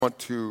Want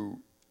to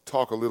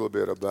talk a little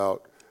bit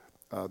about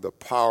the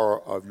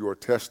power of your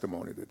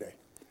testimony today.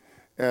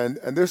 And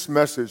this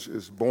message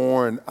is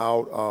born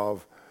out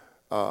of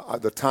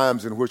the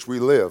times in which we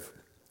live.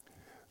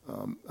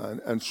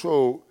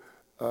 So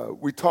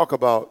we talk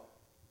about,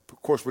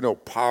 of course, we know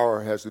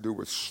power has to do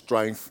with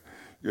strength,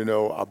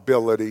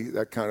 ability,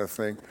 that kind of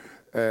thing,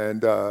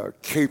 and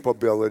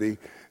capability.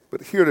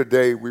 But here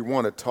today, we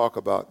want to talk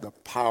about the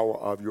power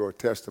of your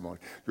testimony.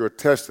 Your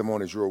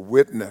testimony is your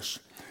witness.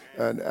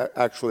 And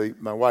actually,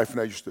 my wife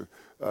and I used to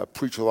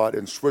preach a lot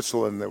in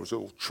Switzerland. There was a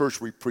little church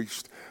we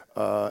preached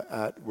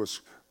at,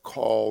 was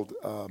called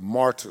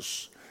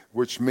Martus,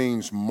 which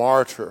means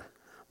martyr,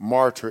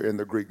 martyr in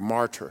the Greek,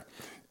 martyr.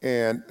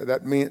 And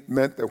that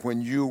meant that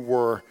when you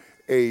were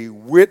a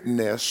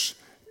witness,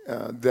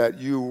 that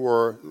you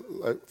were,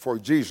 for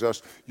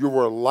Jesus, you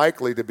were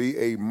likely to be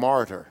a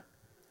martyr.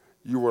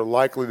 You were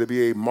likely to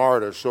be a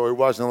martyr. So it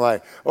wasn't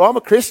like, oh, I'm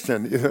a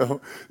Christian,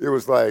 It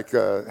was like,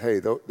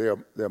 hey,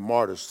 they're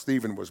martyrs.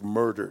 Stephen was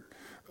murdered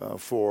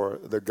for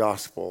the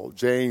gospel.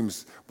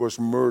 James was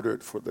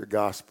murdered for the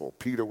gospel.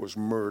 Peter was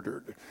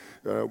murdered.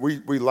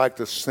 We like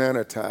to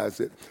sanitize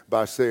it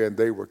by saying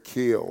they were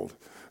killed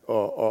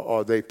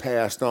or they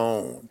passed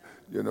on,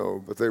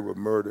 but they were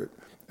murdered.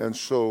 And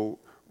so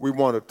I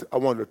wanted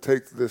to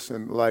take this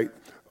in light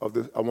of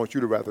this. I want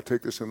you to rather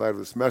take this in light of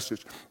this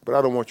message, but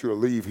I don't want you to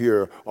leave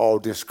here all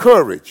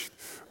discouraged.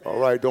 All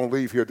right, don't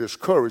leave here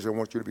discouraged. I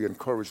want you to be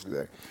encouraged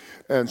today.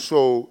 And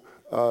so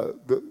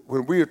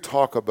when we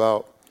talk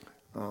about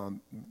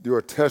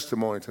your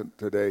testimony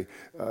today,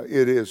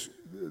 the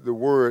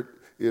word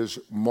is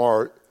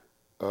martyreo.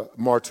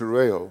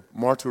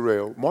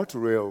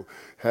 Martyreo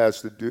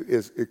has to do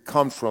it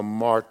comes from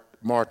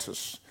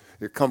martus.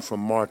 It comes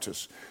from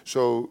martus.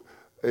 So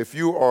if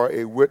you are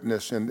a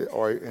witness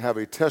or have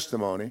a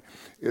testimony,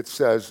 it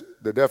says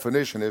the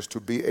definition is to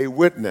be a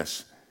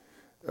witness,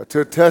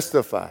 to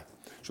testify.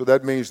 So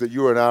that means that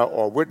you and I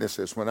are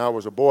witnesses. When I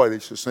was a boy, they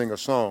used to sing a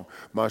song,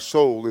 "My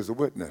soul is a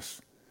witness."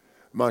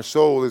 My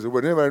soul is a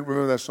witness. Anybody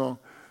remember that song?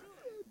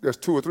 There's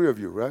 2 or 3 of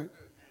you, right?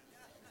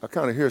 I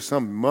kind of hear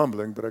some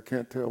mumbling, but I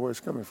can't tell where it's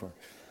coming from.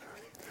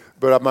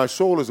 But my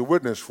soul is a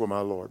witness for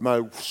my Lord.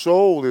 My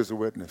soul is a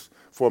witness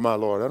for my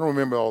Lord. I don't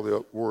remember all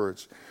the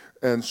words.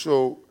 And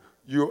so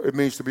it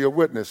means to be a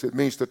witness. It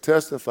means to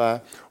testify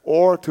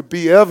or to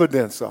be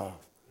evidence of.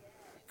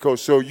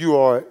 So you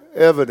are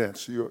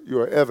evidence.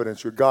 You're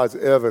evidence. You're God's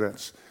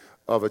evidence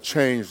of a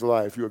changed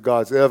life. You're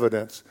God's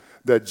evidence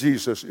that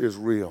Jesus is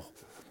real.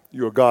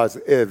 You're God's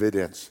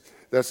evidence.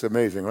 That's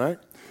amazing, right?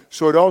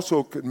 So it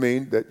also could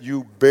mean that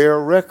you bear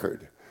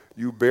record.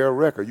 You bear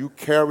record. You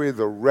carry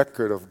the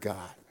record of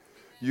God.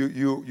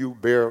 You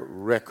bear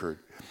record.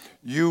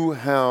 You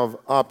have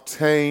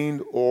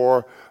obtained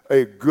or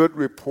a good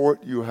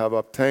report. You have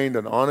obtained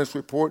an honest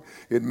report.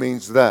 It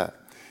means that.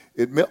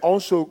 It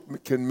also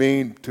can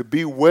mean to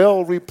be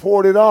well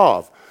reported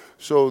of.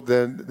 So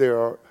then there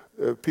are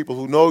people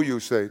who know you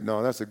say,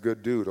 no, that's a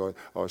good dude,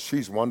 or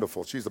she's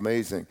wonderful, she's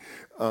amazing.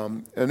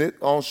 And it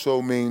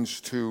also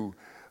means to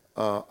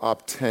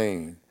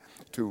obtain,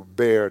 to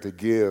bear, to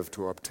give,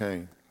 to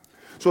obtain.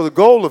 So the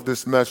goal of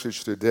this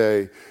message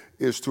today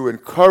is to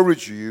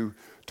encourage you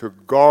to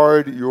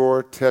guard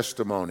your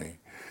testimony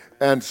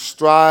and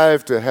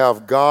strive to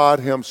have God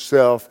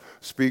himself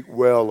speak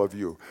well of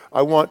you.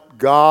 I want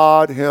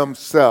God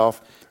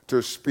himself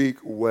to speak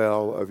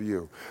well of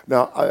you.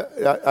 Now,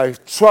 I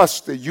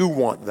trust that you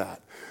want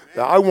that.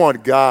 Now, I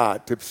want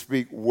God to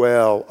speak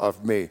well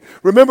of me.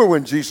 Remember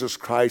when Jesus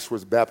Christ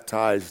was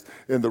baptized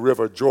in the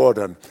River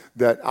Jordan,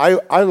 that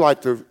I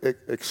like to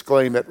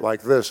exclaim it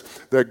like this,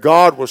 that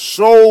God was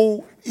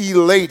so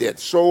elated,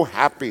 so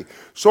happy,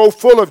 so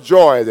full of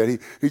joy that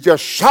he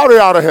just shouted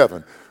out of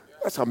heaven.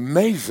 That's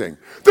amazing.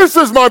 This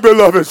is my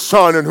beloved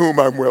Son in whom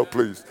I'm well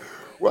pleased.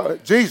 Well,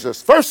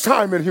 Jesus, first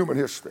time in human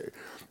history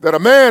that a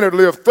man had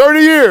lived 30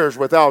 years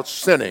without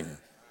sinning.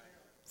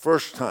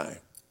 First time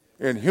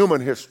in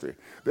human history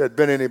there had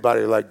been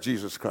anybody like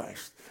Jesus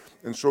Christ.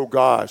 And so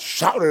God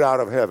shouted out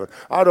of heaven.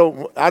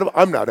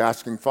 I'm not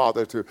asking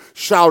Father to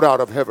shout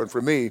out of heaven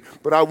for me,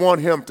 but I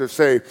want him to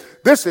say,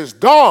 this is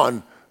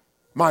dawn,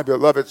 my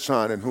beloved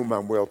Son in whom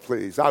I'm well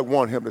pleased. I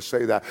want him to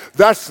say that.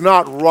 That's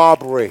not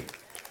robbery.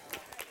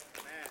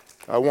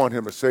 I want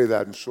him to say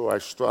that, and so I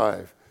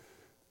strive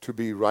to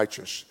be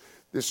righteous.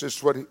 This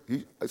is what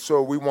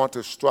so we want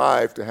to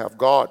strive to have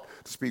God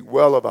to speak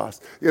well of us.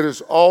 It is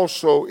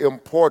also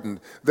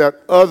important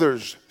that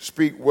others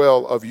speak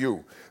well of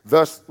you,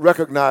 thus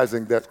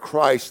recognizing that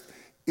Christ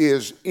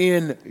is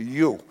in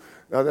you.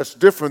 Now that's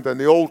different than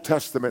the Old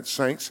Testament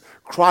saints.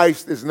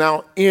 Christ is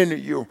now in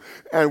you.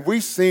 And we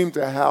seem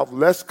to have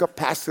less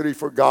capacity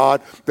for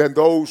God than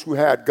those who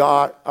had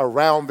God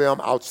around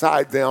them,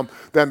 outside them,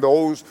 than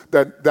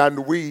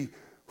we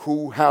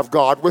who have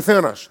God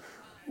within us.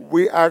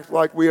 We act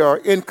like we are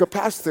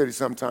incapacitated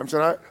sometimes.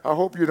 And I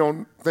hope you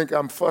don't think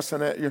I'm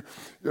fussing at you,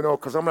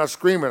 because I'm not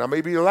screaming. I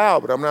may be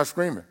loud, but I'm not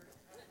screaming.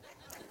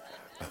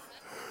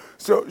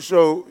 So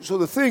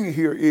the thing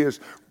here is,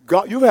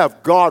 God, you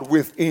have God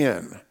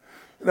within.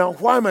 Now,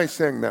 why am I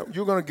saying that?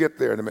 You're going to get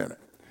there in a minute.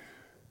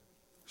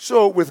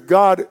 So with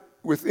God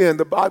within,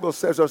 the Bible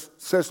says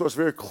to us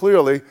very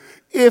clearly,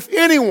 if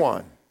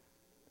anyone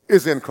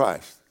is in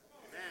Christ,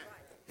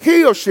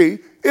 he or she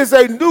is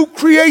a new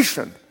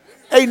creation,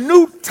 a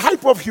new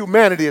type of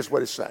humanity is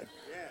what it's saying.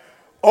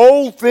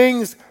 Old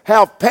things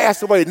have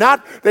passed away.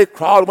 Not they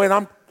crawled away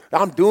and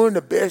I'm doing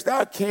the best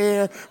I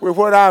can with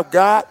what I've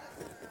got.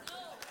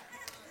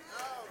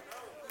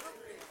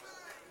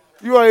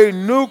 You are a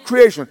new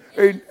creation,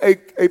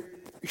 a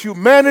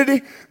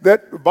humanity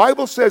that the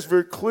Bible says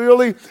very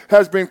clearly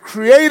has been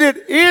created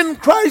in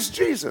Christ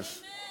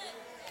Jesus.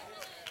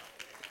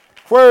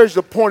 Where is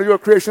the point of your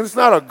creation? It's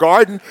not a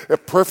garden, a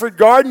perfect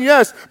garden,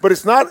 yes, but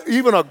it's not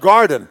even a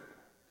garden.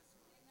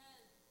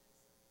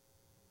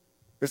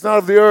 It's not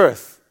of the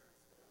earth.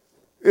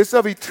 It's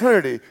of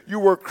eternity. You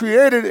were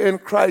created in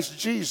Christ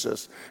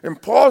Jesus. And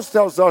Paul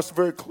tells us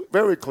very,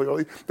 very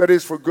clearly that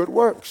it's for good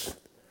works.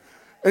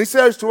 And he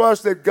says to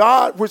us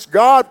that which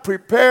God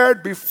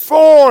prepared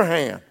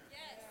beforehand,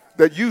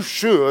 that you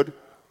should,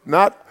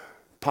 not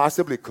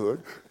possibly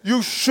could,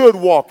 you should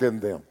walk in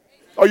them.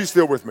 Are you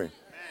still with me?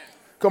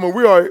 Come on,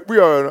 we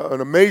are an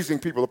amazing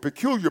people, a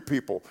peculiar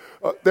people.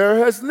 There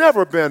has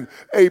never been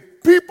a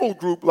people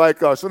group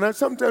like us. And then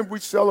sometimes we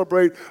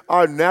celebrate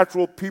our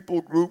natural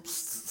people group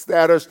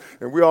status,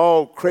 and we're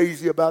all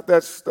crazy about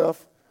that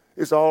stuff.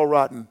 It's all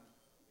rotten.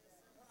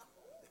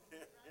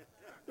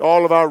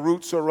 All of our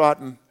roots are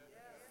rotten.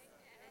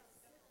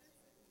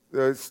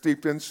 They're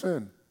steeped in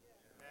sin.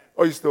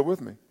 Are you still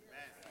with me?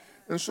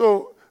 And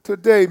so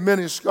today,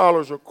 many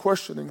scholars are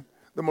questioning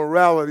the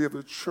morality of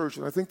the church.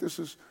 And I think this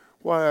is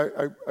why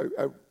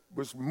I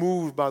was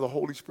moved by the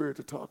Holy Spirit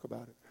to talk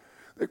about it.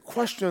 They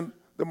question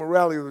the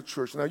morality of the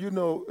church. Now, you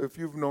know, if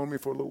you've known me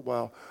for a little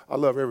while, I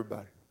love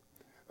everybody.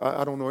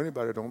 I don't know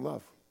anybody I don't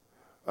love.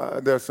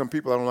 There are some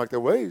people I don't like their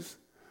ways,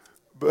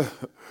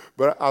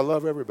 but I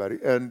love everybody.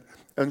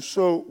 And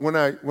so when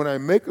I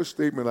make a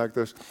statement like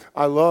this,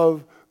 I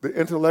love the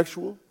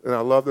intellectual and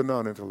I love the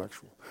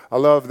non-intellectual. I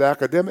love the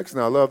academics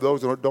and I love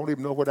those that don't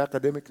even know what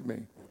academics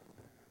mean.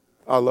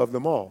 I love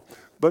them all.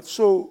 But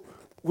so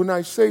when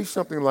I say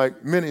something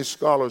like many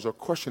scholars are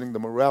questioning the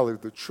morality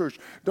of the church,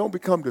 don't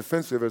become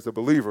defensive as a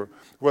believer,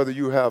 whether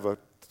you have a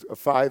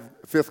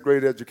fifth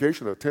grade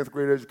education, or a 10th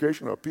grade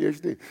education, or a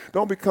PhD.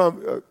 Don't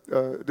become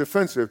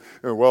defensive.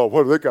 And, well,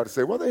 what do they got to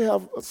say? Well, they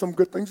have some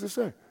good things to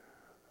say.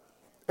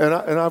 And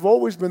I've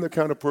always been the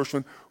kind of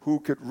person who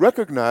could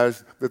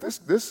recognize that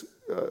this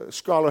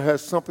scholar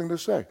has something to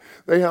say.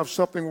 They have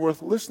something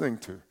worth listening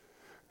to.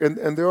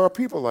 And there are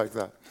people like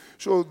that.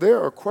 So they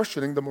are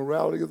questioning the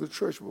morality of the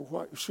church. Well,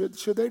 why,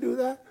 should they do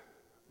that?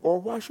 Or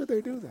why should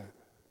they do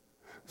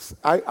that?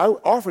 I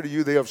offer to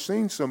you they have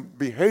seen some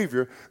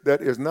behavior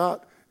that is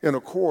not in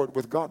accord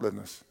with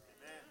godliness.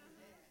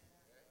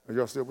 Are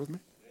y'all still with me?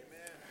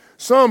 Amen.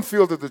 Some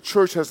feel that the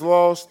church has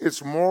lost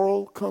its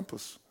moral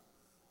compass.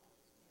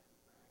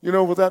 You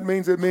know what that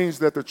means? It means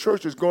that the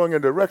church is going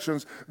in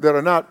directions that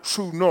are not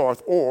true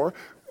north, or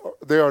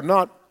they are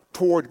not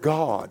toward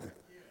God.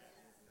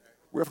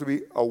 We have to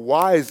be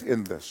wise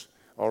in this.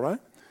 All right?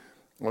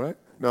 All right?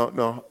 Now,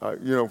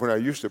 you know, when I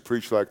used to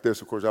preach like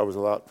this, of course, I was a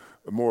lot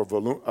more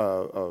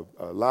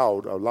a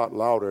lot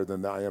louder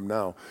than I am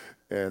now.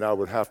 And I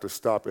would have to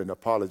stop and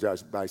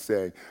apologize by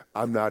saying,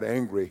 I'm not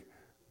angry,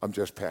 I'm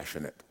just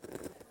passionate.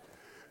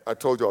 I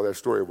told you all that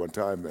story one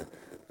time,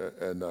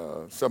 and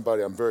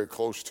somebody I'm very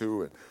close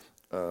to,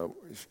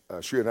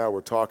 and she and I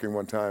were talking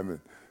one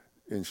time,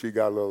 and she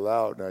got a little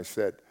loud, and I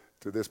said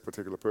to this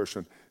particular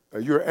person,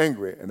 you're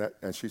angry.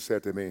 And she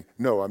said to me,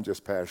 no, I'm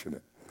just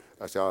passionate.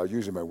 I said, oh,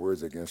 using my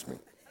words against me.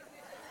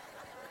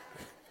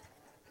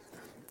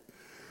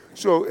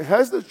 So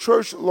has the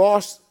church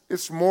lost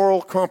its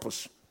moral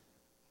compass?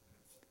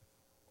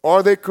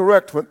 Are they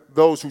correct,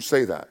 those who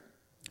say that?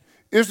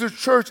 Is the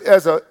church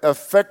as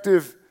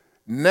effective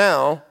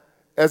now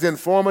as in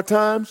former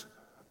times?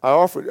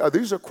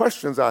 These are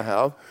questions I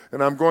have,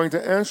 and I'm going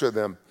to answer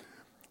them.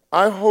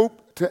 I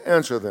hope to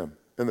answer them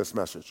in this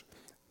message,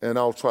 and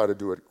I'll try to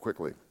do it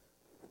quickly.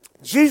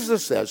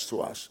 Jesus says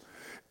to us,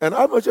 and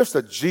I'm just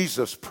a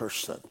Jesus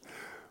person.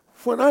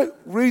 When I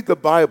read the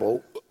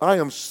Bible, I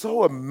am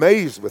so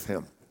amazed with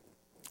him.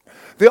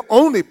 The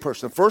only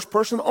person, first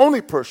person,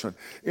 only person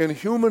in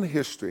human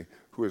history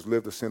who has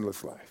lived a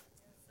sinless life.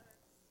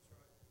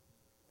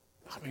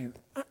 I mean,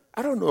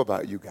 I don't know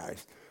about you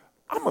guys.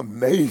 I'm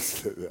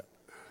amazed at that.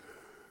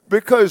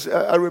 Because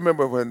I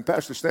remember when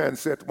Pastor Stan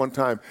said one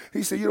time,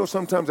 he said, you know,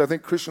 sometimes I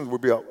think Christians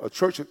would be a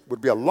church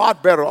would be a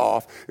lot better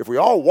off if we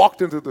all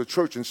walked into the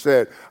church and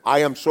said, I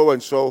am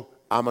so-and-so,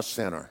 I'm a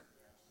sinner.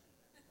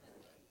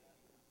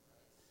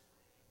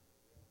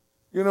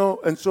 You know,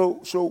 and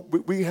so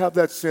we have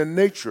that sin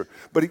nature.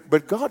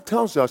 But God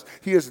tells us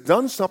he has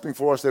done something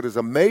for us that is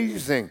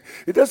amazing.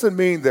 It doesn't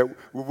mean that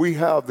we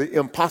have the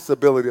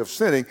impossibility of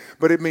sinning,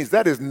 but it means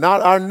that is not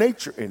our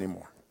nature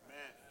anymore.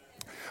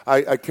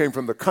 I came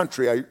from the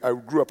country. I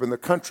grew up in the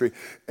country,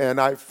 and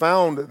I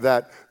found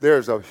that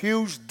there's a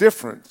huge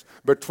difference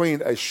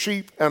between a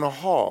sheep and a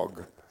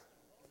hog.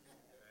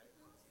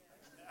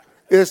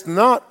 It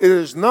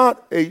is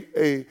not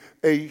a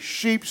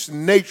sheep's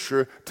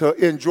nature to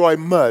enjoy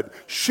mud.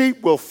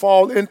 Sheep will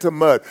fall into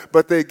mud,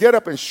 but they get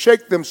up and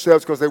shake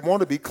themselves because they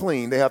want to be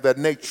clean. They have that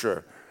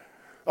nature.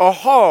 A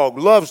hog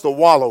loves to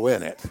wallow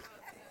in it.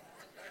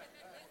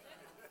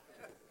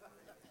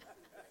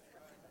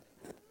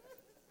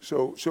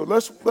 So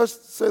let's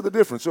say the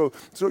difference. So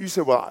you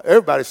say, well,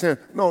 everybody's saying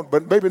no,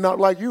 but maybe not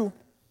like you.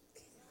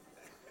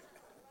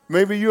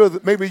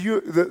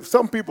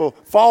 Some people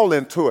fall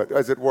into it,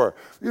 as it were.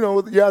 You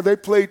know, yeah, they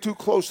played too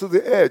close to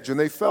the edge and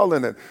they fell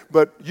in it,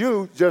 but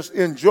you just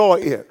enjoy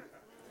it.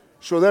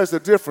 So there's the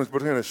difference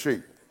between a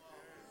sheep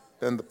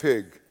and the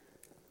pig,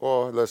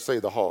 or let's say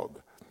the hog.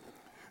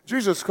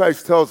 Jesus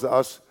Christ tells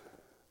us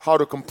how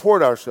to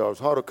comport ourselves,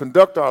 how to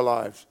conduct our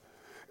lives.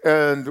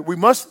 And we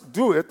must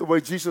do it the way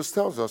Jesus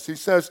tells us. He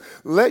says,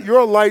 let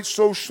your light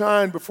so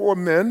shine before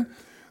men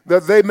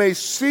that they may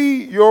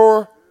see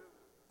your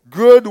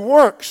good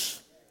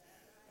works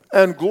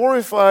and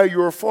glorify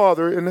your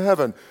Father in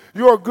heaven.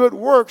 Your good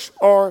works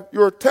are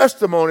your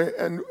testimony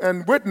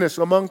and witness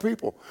among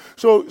people.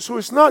 So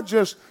it's not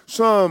just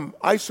some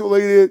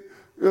isolated,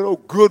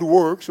 good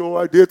works. Oh,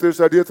 I did this,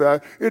 I did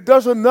that. It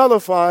doesn't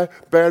nullify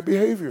bad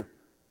behavior.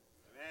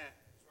 Amen.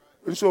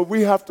 And so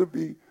we have to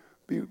be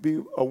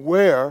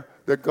aware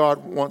that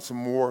God wants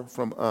more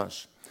from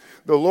us.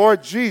 The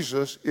Lord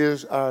Jesus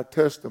is our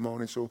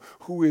testimony. So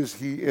who is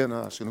he in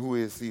us and who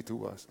is he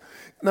to us?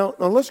 Now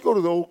let's go to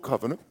the Old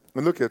Covenant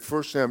and look at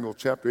 1 Samuel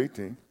chapter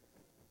 18.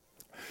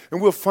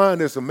 And we'll find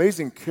this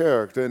amazing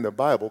character in the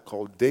Bible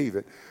called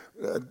David.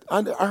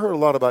 I heard a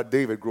lot about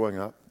David growing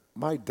up.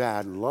 My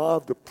dad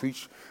loved to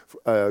preach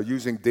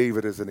using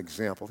David as an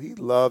example. He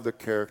loved the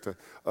character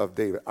of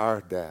David, our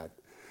dad.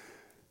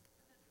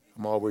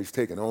 I'm always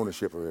taking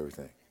ownership of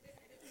everything.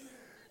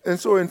 And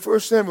so in 1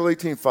 Samuel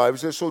 18:5, it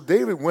says, so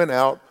David went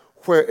out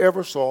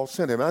wherever Saul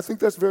sent him. And I think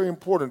that's very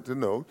important to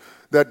know,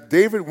 that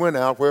David went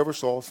out wherever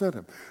Saul sent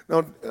him.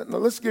 Now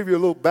let's give you a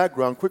little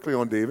background quickly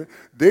on David.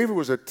 David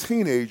was a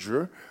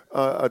teenager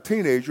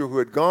who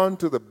had gone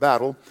to the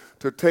battle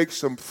to take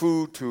some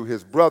food to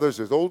his brothers,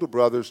 his older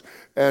brothers,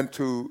 and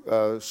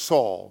to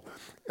Saul.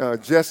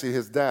 Jesse,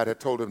 his dad, had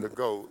told him to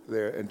go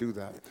there and do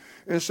that.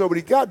 And so when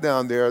he got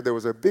down there, there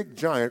was a big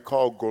giant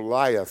called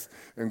Goliath.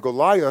 And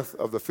Goliath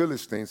of the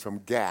Philistines from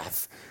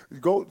Gath.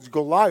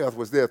 Goliath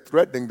was there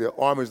threatening the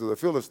armies of the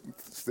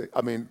Philistines,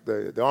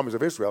 the armies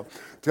of Israel,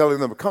 telling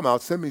them, come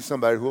out, send me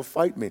somebody who will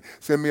fight me.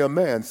 Send me a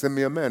man, send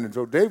me a man. And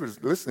so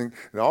David's listening,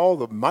 and all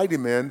the mighty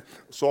men,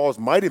 Saul's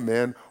mighty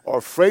men, are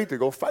afraid to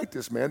go fight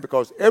this man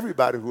because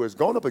everybody who has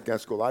gone up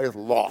against Goliath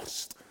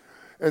lost.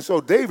 And so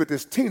David,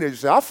 this teenager,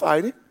 said, I'll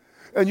fight him.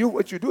 And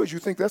what you do is you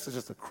think that's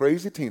just a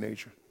crazy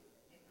teenager.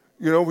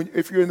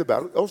 If you're in the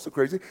battle, that's so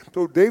crazy.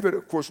 So David,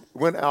 of course,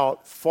 went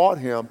out, fought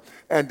him,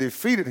 and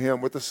defeated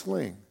him with a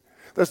sling.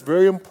 That's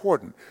very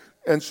important.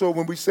 And so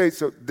when we say,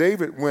 so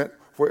David went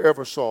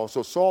wherever Saul,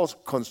 so Saul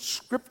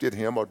conscripted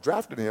him or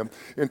drafted him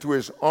into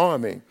his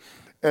army.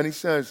 And he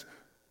says,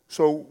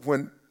 so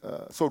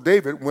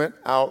David went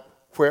out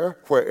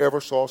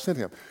wherever Saul sent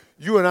him.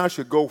 You and I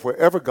should go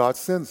wherever God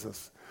sends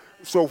us.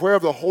 So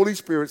wherever the Holy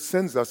Spirit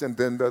sends us and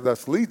then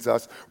thus leads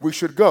us, we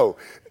should go.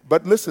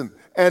 But listen,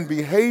 and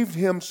behaved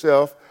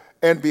himself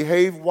and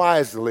behaved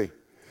wisely.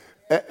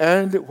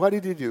 And what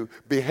did he do?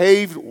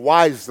 Behaved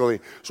wisely.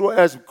 So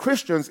as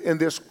Christians in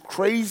this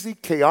crazy,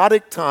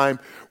 chaotic time,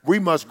 we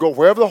must go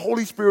wherever the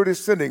Holy Spirit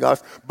is sending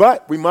us,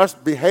 but we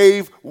must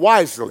behave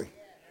wisely.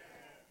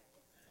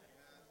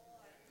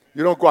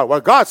 You don't go out,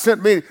 well, God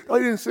sent me. No,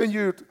 he didn't send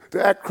you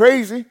to act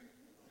crazy.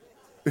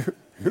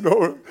 He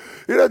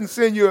doesn't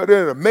send you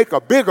there to make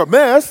a bigger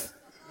mess.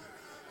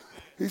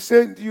 He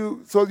sent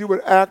you so you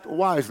would act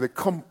wisely,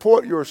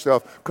 comport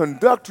yourself,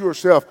 conduct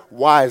yourself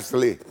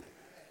wisely.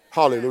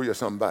 Hallelujah,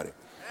 somebody.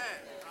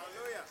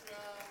 Hallelujah.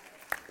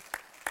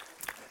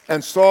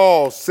 And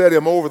Saul set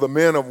him over the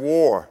men of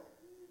war,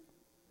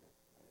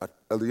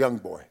 a young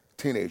boy,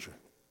 teenager.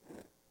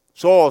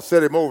 Saul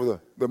set him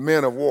over the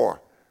men of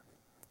war,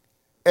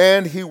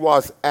 and he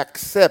was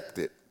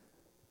accepted.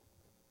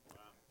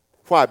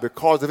 Why?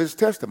 Because of his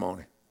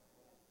testimony.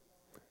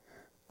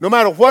 No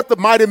matter what the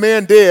mighty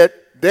man did,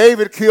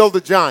 David killed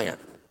the giant.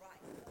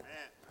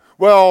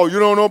 Well, you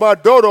don't know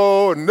about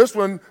Dodo and this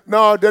one.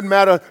 No, it doesn't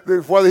matter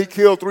whether he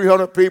killed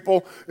 300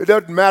 people. It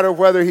doesn't matter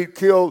whether he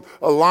killed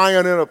a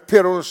lion in a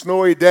pit on a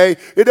snowy day.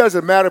 It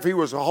doesn't matter if he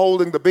was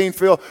holding the bean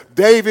field.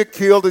 David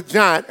killed a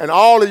giant, and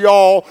all of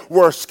y'all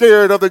were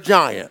scared of the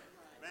giant.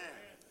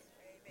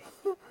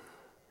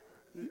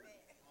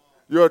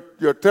 Your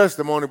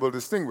testimony will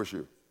distinguish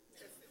you.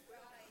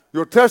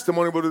 Your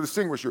testimony will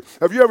distinguish you.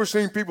 Have you ever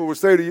seen people who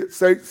say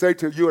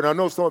to you, and I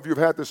know some of you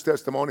have had this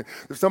testimony,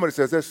 that somebody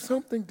says, there's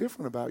something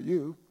different about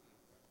you.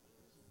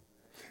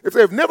 If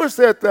they've never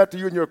said that to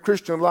you in your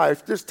Christian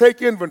life, just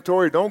take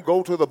inventory. Don't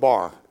go to the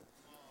bar.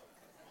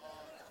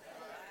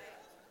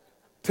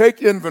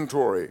 Take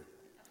inventory.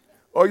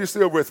 Are you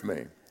still with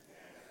me?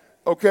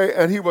 Okay,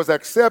 and he was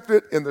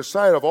accepted in the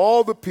sight of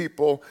all the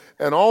people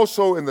and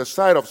also in the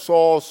sight of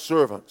Saul's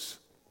servants.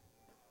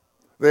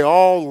 They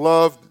all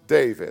loved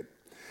David.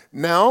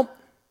 Now,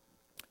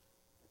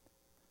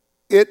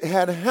 it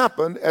had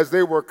happened as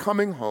they were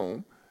coming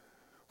home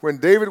when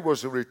David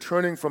was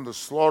returning from the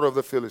slaughter of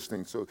the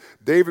Philistines. So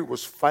David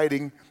was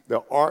fighting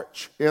the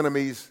arch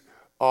enemies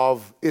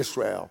of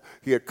Israel.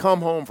 He had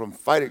come home from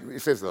fighting,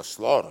 it says the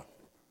slaughter.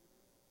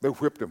 They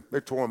whipped him. They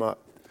tore him up.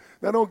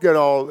 Now don't get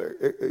all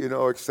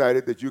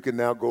excited that you can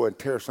now go and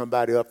tear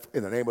somebody up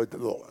in the name of the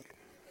Lord.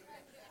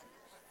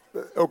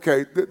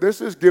 Okay,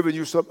 this is giving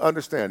you some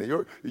understanding.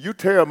 You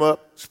tear them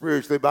up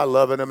spiritually by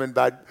loving them and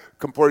by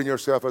comporting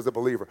yourself as a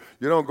believer.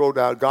 You don't go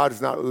down. God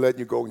is not letting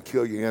you go and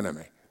kill your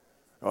enemy.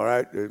 All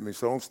right? I mean,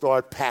 so don't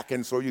start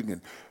packing so you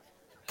can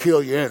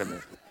kill your enemy.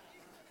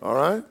 All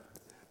right?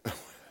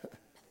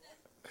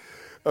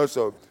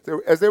 So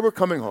as they were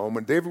coming home,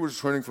 when David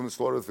was returning from the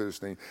slaughter of the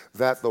Philistines,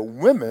 that the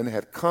women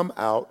had come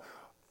out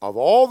of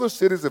all the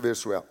cities of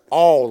Israel,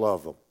 all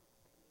of them.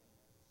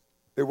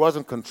 It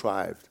wasn't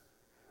contrived.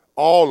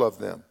 All of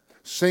them,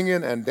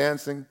 singing and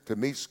dancing to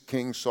meet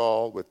King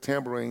Saul with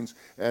tambourines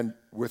and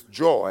with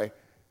joy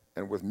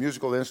and with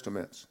musical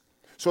instruments.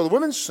 So the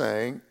women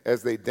sang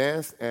as they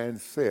danced and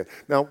said.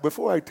 Now,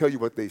 before I tell you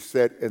what they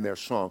said in their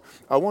song,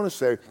 I want to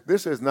say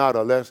this is not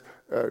a let's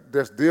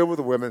deal with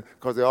the women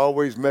because they're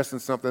always messing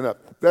something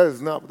up. That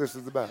is not what this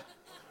is about.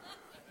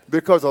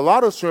 Because a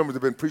lot of sermons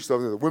have been preached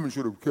of the women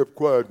should have kept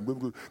quiet.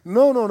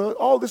 No.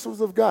 All this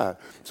was of God.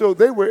 So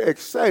they were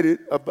excited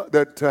about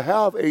that to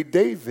have a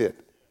David.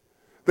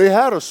 They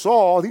had a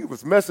Saul. He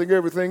was messing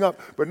everything up.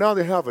 But now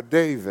they have a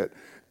David.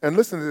 And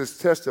listen to this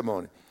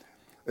testimony.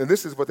 And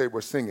this is what they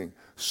were singing.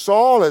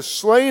 Saul has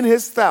slain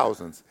his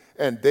thousands,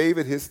 and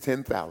David his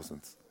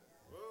 10,000s.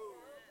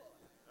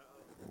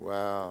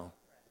 Wow.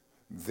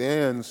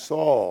 Then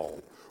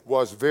Saul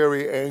was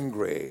very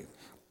angry,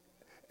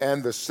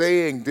 and the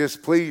saying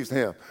displeased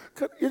him.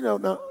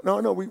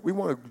 No, we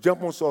want to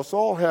jump on Saul.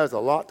 Saul has a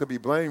lot to be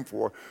blamed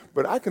for,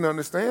 but I can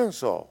understand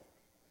Saul.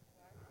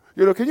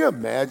 Can you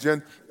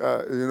imagine,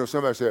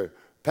 somebody said,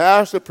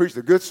 Pastor preached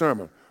a good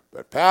sermon,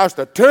 but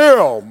Pastor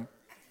Tim,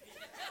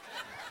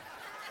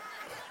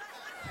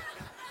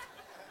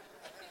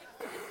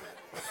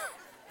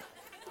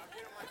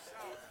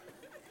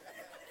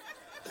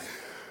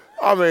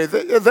 I mean,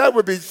 that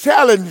would be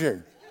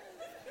challenging.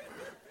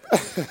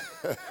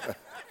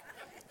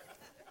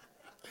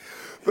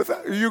 But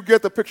you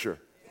get the picture.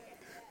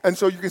 And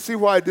so you can see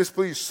why it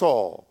displeased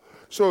Saul.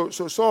 So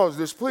Saul is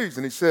displeased,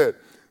 and he said,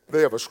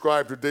 they have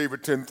ascribed to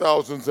David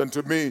 10,000s, and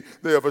to me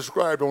they have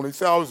ascribed only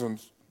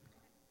thousands.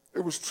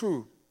 It was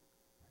true.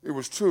 It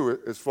was true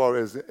as far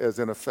as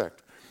in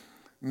effect.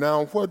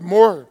 Now, what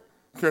more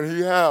can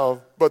he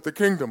have but the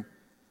kingdom?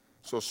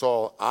 So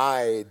Saul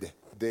eyed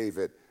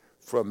David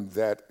from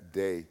that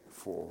day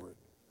forward.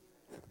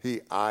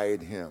 He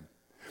eyed him.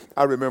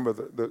 I remember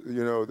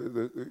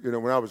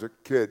when I was a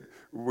kid,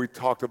 we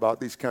talked about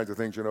these kinds of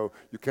things. You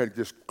can't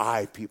just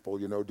eye people,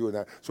 doing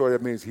that. So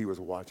that means he was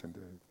watching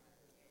David.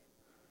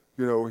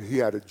 He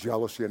had a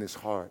jealousy in his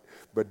heart.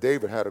 But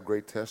David had a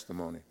great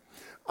testimony.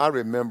 I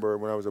remember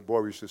when I was a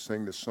boy, we used to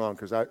sing this song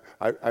because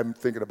I'm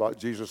thinking about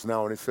Jesus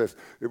now, and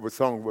the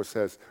song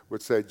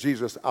would say,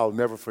 Jesus, I'll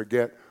never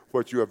forget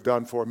what you have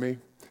done for me.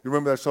 You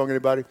remember that song,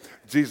 anybody?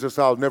 Jesus,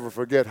 I'll never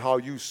forget how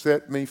you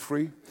set me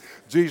free.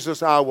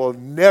 Jesus, I will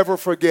never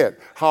forget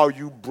how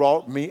you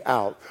brought me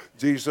out.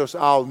 Jesus,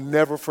 I'll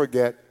never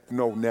forget.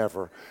 No,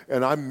 never.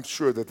 And I'm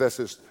sure that this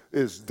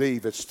is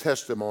David's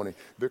testimony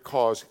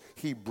because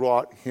he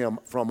brought him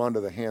from under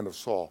the hand of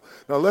Saul.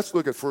 Now let's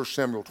look at 1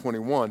 Samuel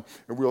 21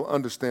 and we'll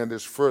understand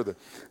this further.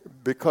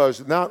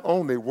 Because not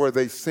only were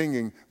they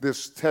singing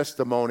this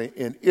testimony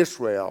in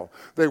Israel,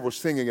 they were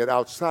singing it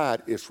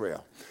outside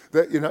Israel.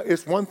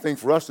 It's one thing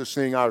for us to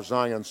sing our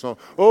Zion song.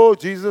 Oh,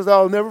 Jesus,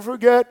 I'll never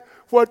forget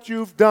what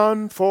you've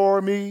done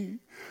for me.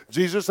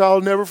 Jesus,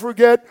 I'll never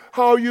forget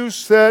how you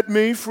set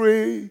me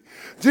free.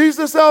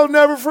 Jesus, I'll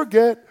never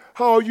forget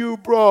how you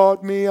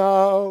brought me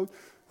out.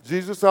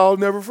 Jesus, I'll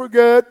never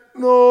forget,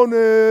 no,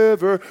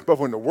 never. But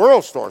when the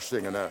world starts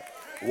singing that,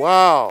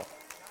 wow.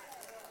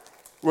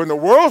 When the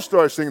world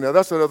starts singing that,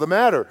 that's another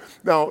matter.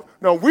 Now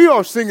we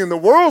are singing the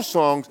world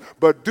songs,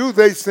 but do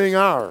they sing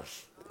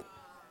ours?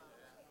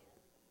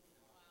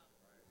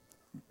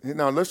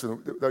 Now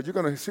listen, you're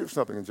going to hear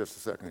something in just a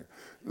second here.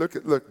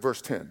 Look,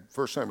 verse 10,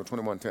 1 Samuel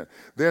 21:10.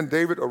 Then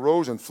David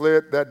arose and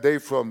fled that day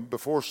from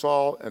before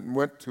Saul and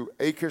went to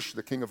Achish,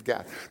 the king of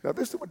Gath. Now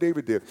this is what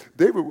David did.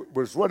 David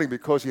was running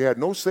because he had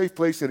no safe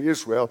place in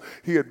Israel.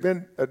 He had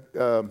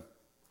gotten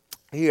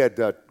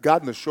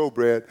the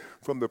showbread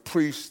from the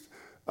priest,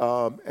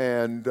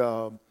 and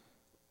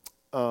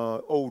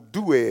old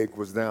Doeg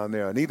was down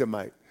there, an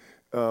Edomite.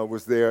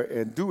 Was there,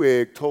 and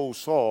Doeg told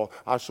Saul,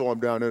 I saw him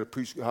down there,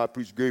 the high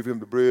priest gave him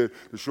the bread,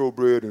 the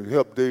showbread, and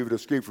helped David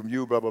escape from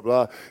you, blah, blah,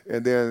 blah.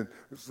 And then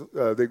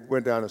they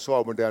went down, and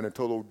Saul went down and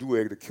told old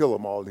Doeg to kill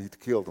them all, and he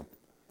killed them.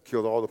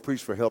 Killed all the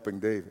priests for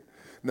helping David.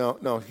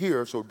 Now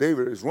here, so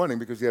David is running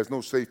because he has no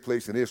safe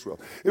place in Israel.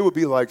 It would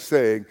be like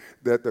saying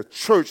that the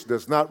church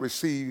does not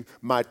receive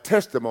my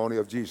testimony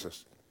of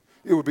Jesus.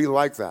 It would be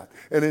like that.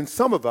 And then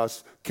some of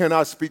us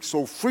cannot speak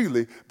so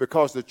freely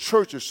because the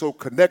church is so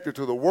connected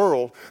to the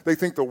world, they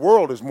think the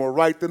world is more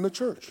right than the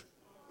church.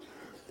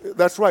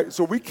 That's right.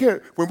 So we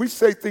can't, when we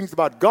say things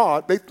about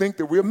God, they think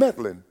that we're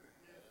meddling.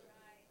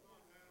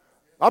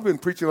 I've been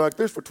preaching like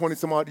this for 20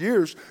 some odd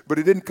years, but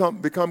it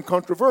didn't become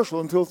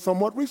controversial until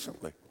somewhat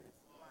recently.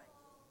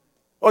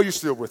 Are you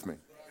still with me?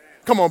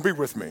 Come on, be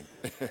with me.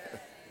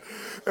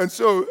 And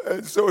so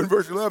in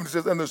verse 11 it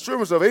says, and the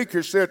servants of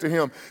Achish said to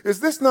him, is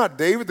this not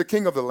David, the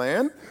king of the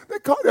land?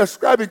 They're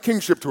ascribing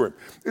kingship to him.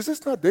 Is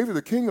this not David,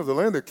 the king of the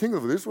land, the king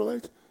of the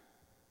Israelites?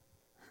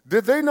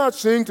 Did they not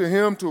sing to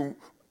him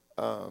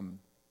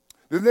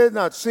Did they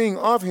not sing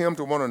of him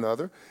to one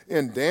another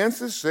in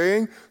dances,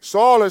 saying,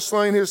 Saul has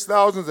slain his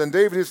thousands and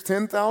David his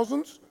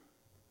 10,000s?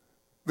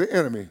 The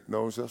enemy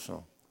knows their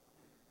song.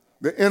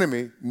 The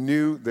enemy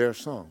knew their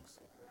songs.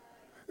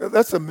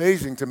 That's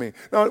amazing to me.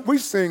 Now, we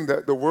sing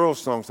the world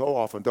songs so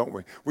often, don't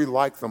we? We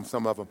like them,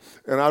 some of them.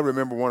 And I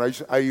remember one,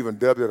 I even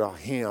dubbed it a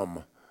hymn.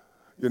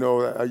 You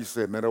know, I used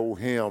to say, man, old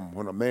hymn,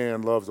 when a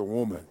man loves a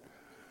woman.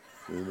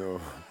 You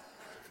know,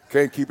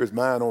 can't keep his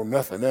mind on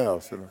nothing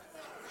else. You know.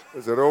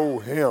 It's an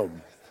old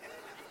hymn.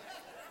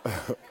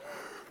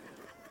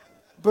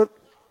 But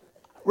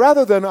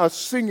rather than us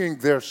singing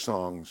their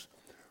songs,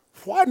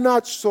 why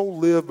not so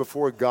live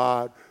before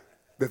God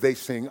that they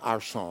sing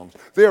our songs?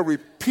 They are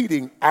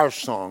repeating our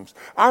songs.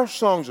 Our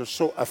songs are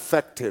so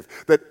effective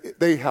that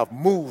they have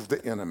moved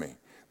the enemy.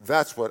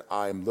 That's what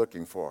I'm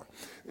looking for.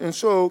 And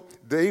so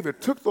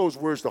David took those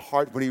words to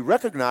heart when he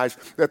recognized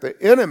that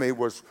the enemy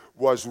was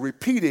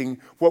repeating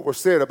what was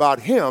said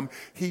about him.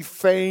 He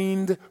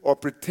feigned or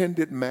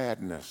pretended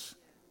madness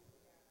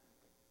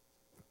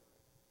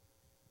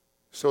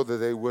so that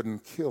they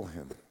wouldn't kill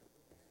him.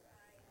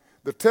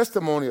 The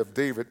testimony of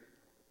David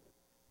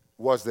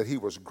was that he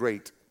was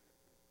great,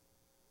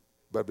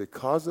 but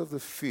because of the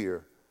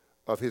fear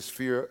of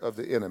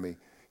the enemy,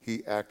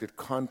 he acted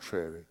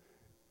contrary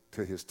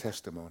to his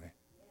testimony.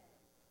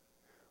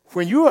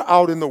 When you are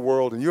out in the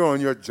world and you're on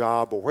your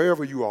job or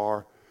wherever you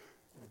are,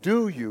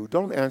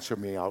 don't answer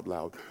me out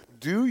loud,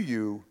 do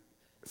you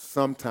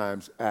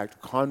sometimes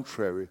act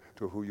contrary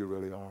to who you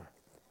really are?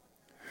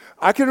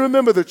 I can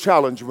remember the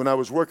challenge when I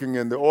was working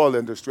in the oil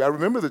industry. I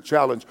remember the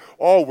challenge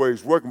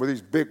always working with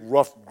these big,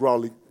 rough,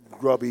 burly.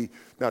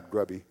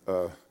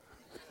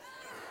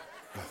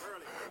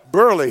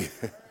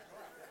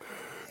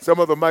 Some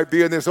of them might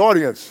be in this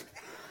audience.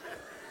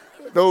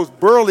 Those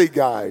burly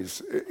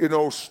guys, you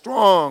know,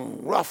 strong,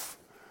 rough.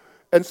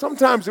 And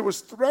sometimes it was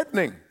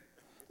threatening.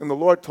 And the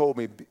Lord told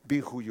me, be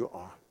who you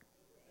are.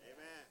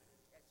 Amen.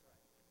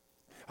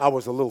 I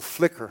was a little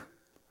flicker,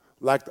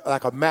 like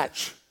a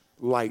match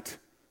light.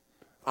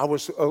 I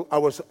was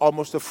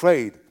almost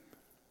afraid.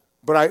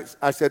 But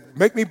I said,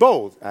 make me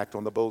bold. Act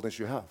on the boldness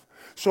you have.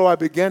 So I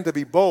began to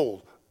be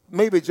bold,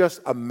 maybe just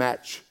a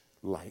match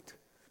light.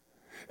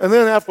 And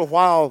then after a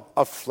while,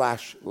 a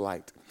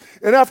flashlight.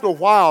 And after a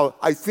while,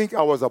 I think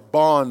I was a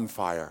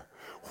bonfire.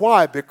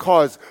 Why?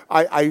 Because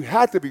I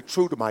had to be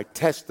true to my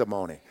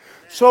testimony.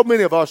 So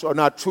many of us are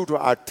not true to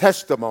our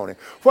testimony.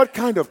 What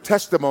kind of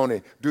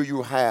testimony do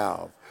you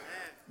have?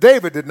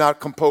 David did not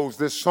compose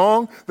this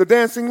song. The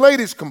dancing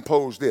ladies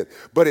composed it,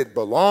 but it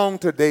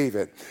belonged to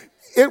David.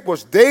 It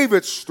was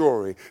David's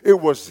story. It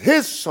was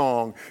his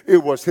song. It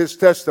was his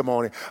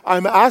testimony.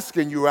 I'm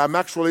asking you, I'm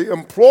actually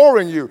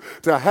imploring you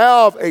to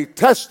have a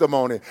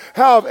testimony,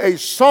 have a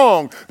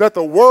song that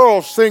the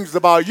world sings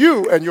about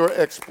you and your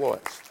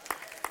exploits.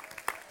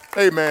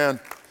 Amen.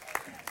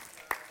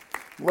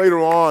 Later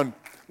on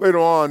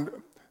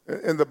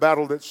in the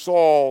battle that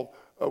Saul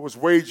was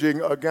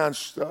waging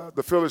against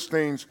the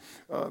Philistines.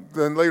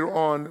 Then later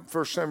on,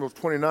 1 Samuel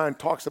 29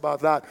 talks about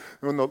that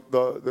when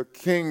the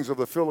kings of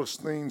the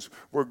Philistines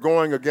were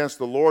going against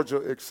the lords,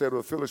 etc.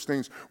 The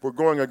Philistines were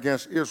going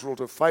against Israel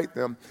to fight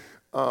them.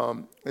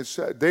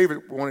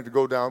 David wanted to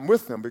go down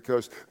with them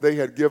because they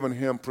had given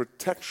him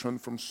protection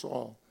from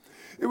Saul.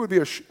 It would be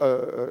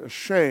a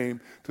shame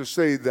to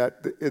say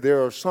that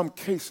there are some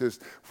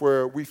cases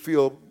where we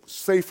feel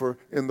safer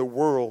in the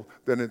world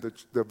than in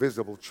the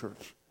visible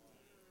church.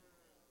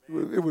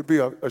 It would be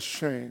a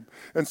shame.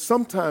 And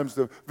sometimes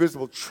the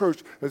visible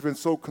church has been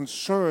so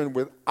concerned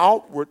with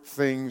outward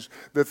things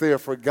that they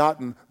have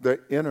forgotten the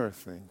inner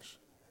things.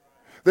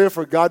 They have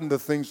forgotten the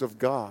things of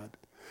God.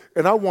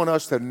 And I want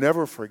us to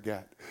never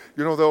forget.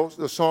 You know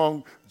the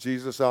song,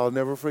 Jesus, I'll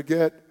never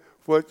forget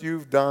what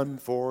you've done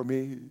for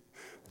me.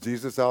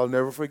 Jesus, I'll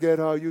never forget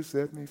how you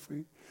set me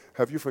free.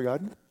 Have you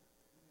forgotten?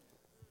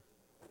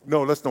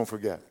 No, let's don't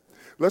forget.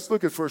 Let's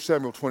look at 1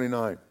 Samuel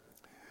 29.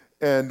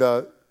 And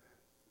the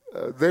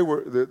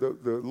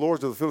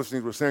lords of the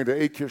Philistines were saying to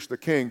Achish, the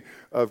king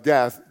of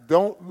Gath,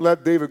 don't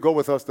let David go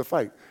with us to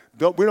fight.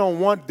 We don't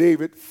want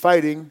David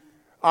fighting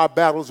our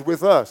battles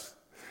with us.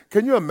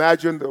 Can you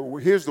imagine,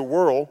 here's the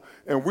world,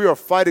 and we are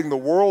fighting the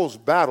world's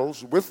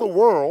battles with the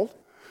world.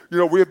 You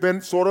know, we have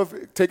been sort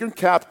of taken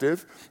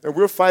captive, and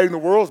we're fighting the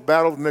world's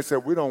battles, and they say,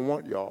 we don't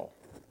want y'all.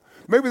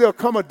 Maybe there'll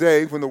come a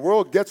day when the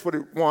world gets what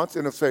it wants,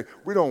 and they'll say,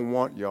 we don't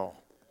want y'all.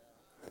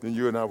 then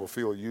you and I will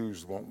feel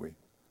used, won't we?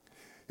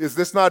 Is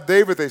this not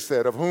David, they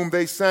said, of whom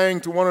they sang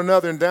to one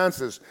another in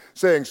dances,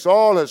 saying,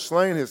 Saul has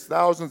slain his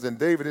thousands and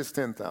David his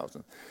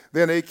 10,000.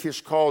 Then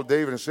Achish called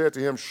David and said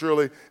to him,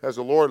 surely as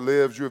the Lord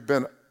lives, you have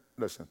been,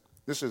 listen,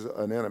 this is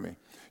an enemy.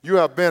 You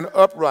have been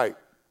upright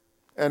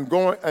and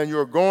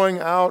you're going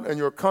out and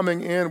you're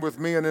coming in with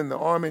me and in the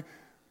army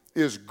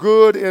is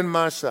good in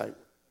my sight.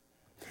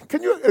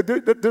 Can you,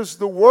 does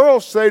the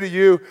world say to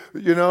you,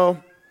 you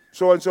know,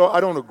 so and so, I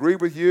don't agree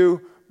with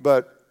you,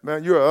 but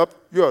man, you're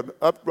an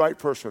upright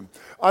person.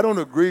 I don't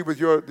agree with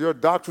your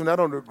doctrine. I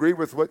don't agree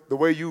with the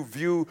way you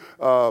view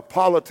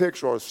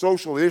politics or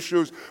social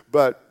issues,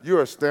 but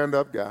you're a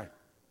stand-up guy.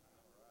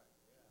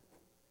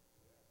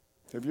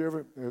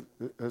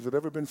 Has it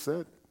ever been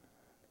said?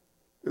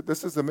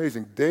 This is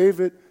amazing.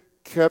 David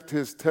kept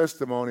his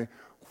testimony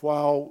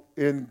while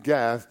in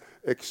Gath,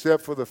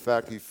 except for the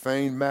fact he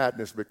feigned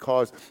madness,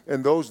 because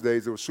in those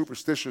days it was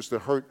superstitious to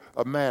hurt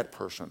a mad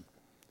person.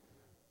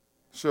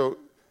 So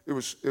it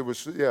was,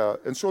 yeah.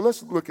 And so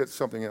let's look at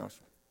something else.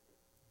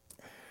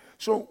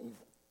 So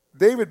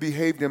David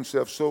behaved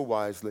himself so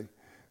wisely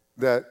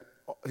that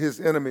his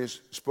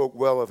enemies spoke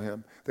well of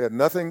him. They had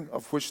nothing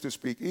of which to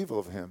speak evil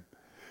of him.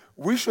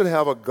 We should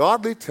have a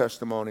godly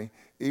testimony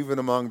even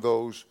among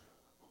those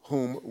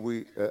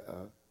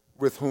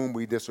with whom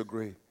we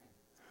disagree.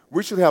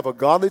 We should have a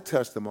godly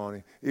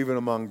testimony even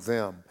among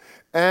them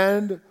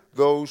and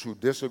those who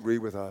disagree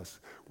with us.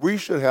 We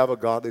should have a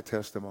godly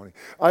testimony.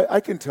 I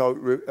can tell,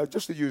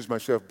 just to use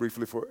myself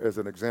briefly as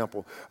an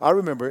example, I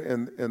remember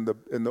in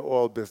the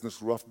oil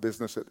business, rough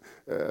business,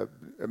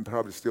 and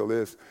probably still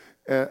is,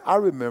 and I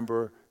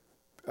remember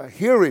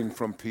hearing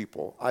from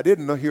people, I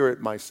didn't hear it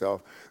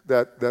myself,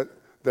 that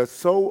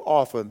so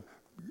often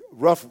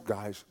rough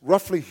guys,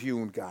 roughly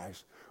hewn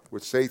guys,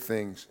 would say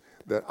things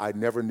that I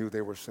never knew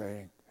they were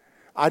saying.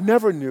 I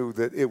never knew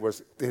that it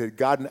had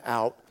gotten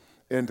out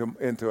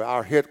into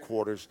our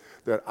headquarters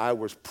that I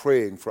was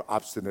praying for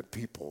obstinate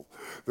people,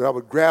 that I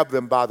would grab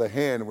them by the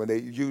hand when they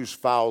use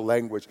foul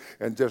language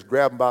and just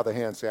grab them by the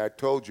hand and say, I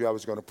told you I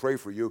was going to pray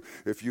for you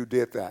if you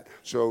did that.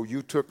 So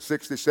you took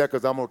 60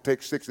 seconds, I'm going to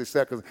take 60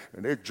 seconds,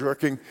 and they're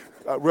jerking,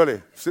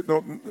 really, sitting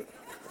on,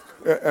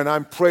 and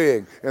I'm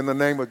praying in the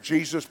name of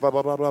Jesus, blah,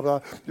 blah, blah, blah,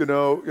 blah. You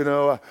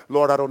know,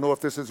 Lord, I don't know if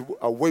this is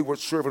a wayward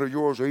servant of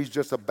yours or he's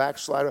just a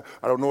backslider.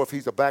 I don't know if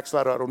he's a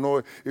backslider. I don't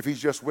know if he's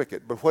just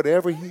wicked. But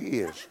whatever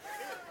he is,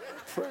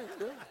 pray.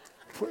 Yeah,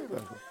 pray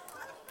about it.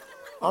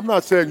 I'm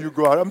not saying you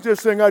go out. I'm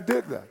just saying I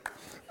did that.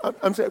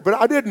 I'm saying, but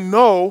I didn't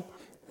know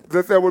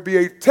that there would be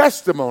a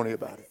testimony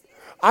about it.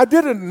 I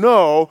didn't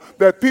know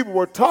that people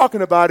were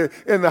talking about it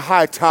in the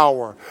high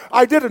tower.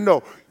 I didn't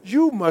know.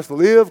 You must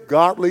live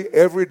godly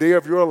every day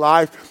of your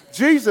life.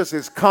 Jesus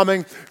is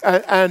coming,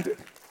 and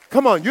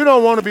come on, you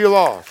don't want to be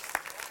lost.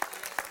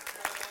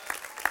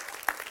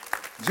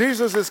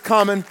 Jesus is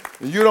coming,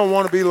 and you don't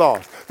want to be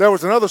lost. There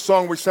was another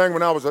song we sang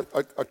when I was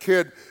a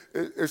kid.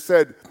 It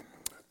said,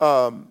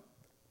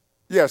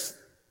 yes,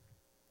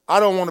 I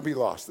don't want to be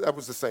lost. That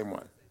was the same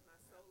one.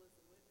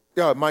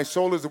 Yeah, my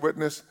soul is a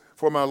witness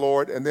for my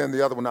Lord. And then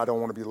the other one, I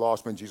don't want to be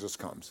lost when Jesus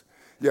comes.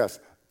 Yes,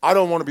 I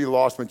don't want to be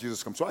lost when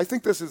Jesus comes. So I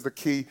think this is the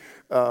key,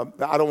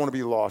 that I don't want to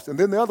be lost. And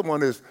then the other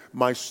one is,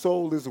 my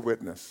soul is a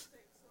witness.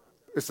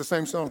 It's the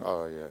same song?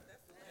 Oh, yeah.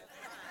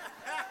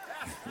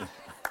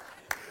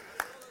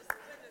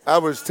 I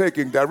was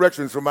taking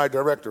directions from my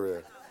director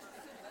there.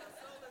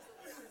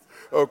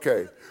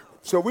 Okay,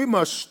 so we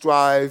must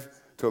strive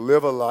to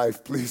live a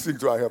life pleasing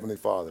to our Heavenly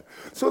Father.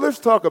 So let's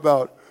talk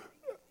about,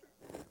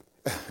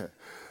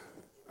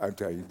 I'm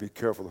telling you, be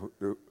careful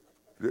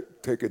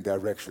taking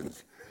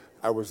directions.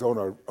 I was on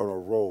a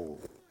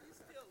roll.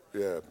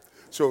 Yeah.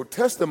 So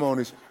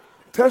testimonies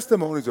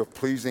of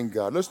pleasing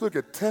God. Let's look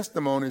at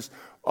testimonies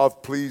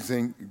of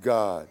pleasing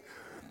God.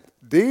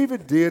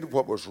 David did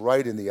what was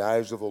right in the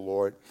eyes of the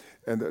Lord,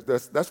 and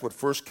that's what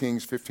 1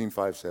 Kings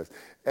 15:5 says,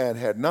 and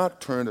had not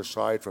turned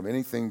aside from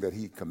anything that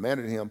he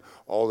commanded him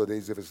all the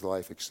days of his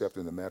life, except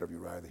in the matter of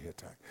Uriah the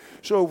Hittite.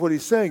 So what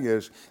he's saying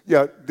is,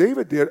 yeah,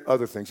 David did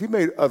other things. He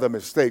made other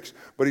mistakes,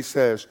 but he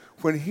says,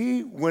 when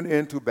he went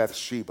into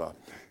Bathsheba,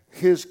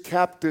 his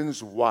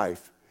captain's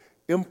wife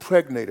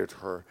impregnated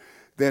her,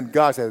 then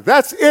God said,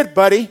 that's it,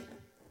 buddy.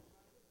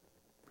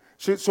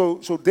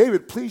 So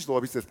David pleased the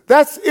Lord. He says,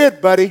 that's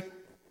it, buddy.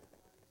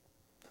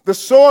 The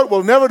sword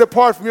will never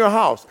depart from your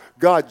house.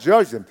 God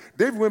judged him.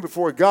 David went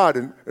before God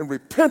and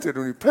repented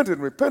and repented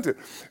and repented.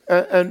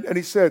 And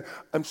he said,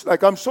 I'm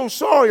so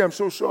sorry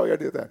I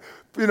did that.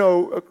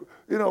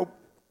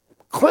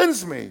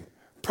 Cleanse me,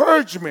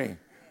 purge me.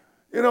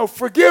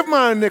 Forgive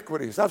my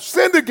iniquities. I've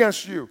sinned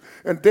against you.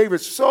 And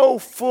David so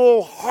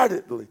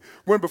full-heartedly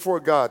went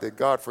before God that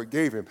God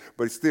forgave him,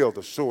 but still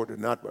the sword did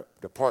not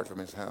depart from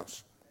his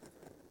house.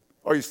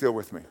 Are you still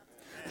with me?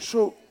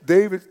 So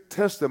David's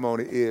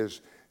testimony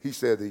is, he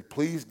said that he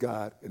pleased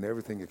God in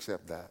everything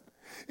except that.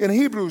 In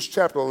Hebrews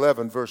chapter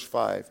 11, verse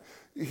 5,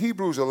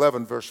 Hebrews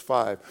 11, verse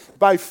 5,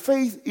 by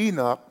faith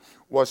Enoch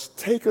was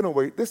taken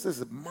away. This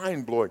is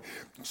mind-blowing.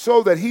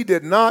 So that he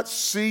did not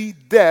see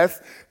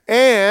death,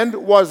 and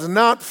was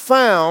not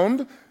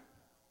found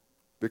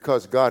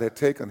because God had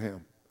taken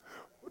him.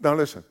 Now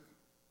listen,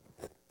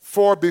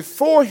 for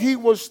before he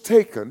was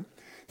taken,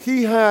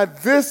 he had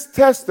this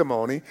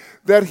testimony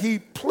that he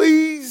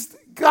pleased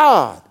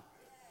God.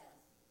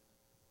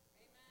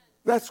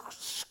 That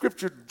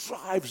scripture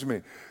drives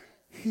me.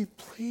 He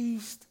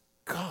pleased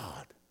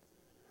God.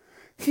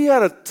 He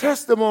had a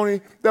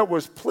testimony that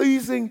was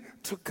pleasing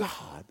to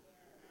God.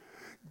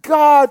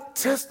 God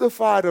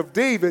testified of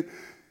David,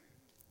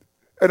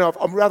 and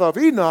of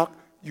Enoch,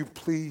 you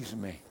please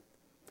me.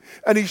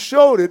 And he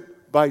showed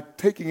it by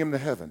taking him to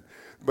heaven.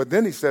 But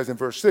then he says in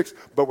verse 6,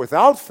 but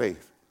without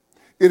faith,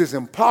 it is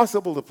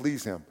impossible to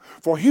please him.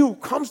 For he who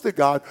comes to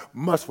God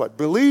must what?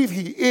 Believe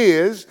he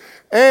is,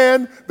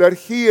 and that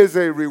he is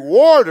a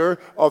rewarder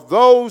of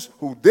those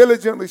who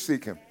diligently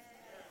seek him.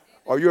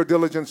 Are you a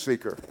diligent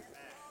seeker?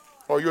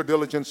 Are you a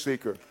diligent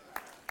seeker?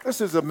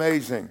 This is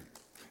amazing.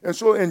 And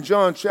so in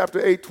John chapter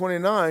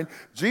 8:29,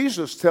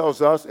 Jesus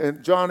tells us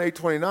in John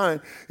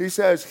 8:29, he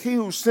says, he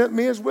who sent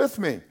me is with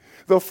me.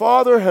 The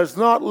Father has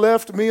not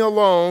left me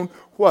alone.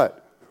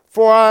 What?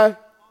 For I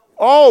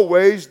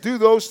always do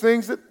those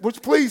things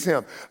which please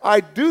him.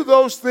 I do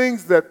those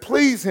things that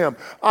please him.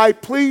 I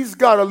please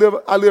God.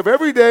 I live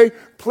every day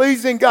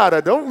pleasing God.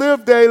 I don't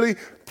live daily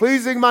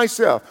pleasing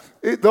myself.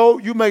 Though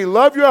you may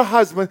love your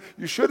husband,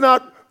 you should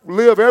not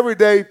live every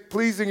day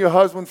pleasing your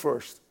husband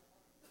first.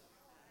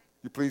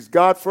 You please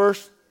God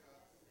first,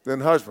 then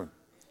husband.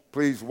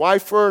 Please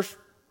wife first.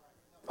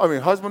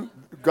 Husband,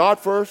 God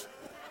first.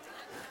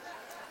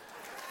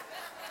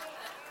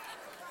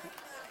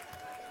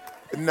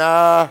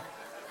 Nah.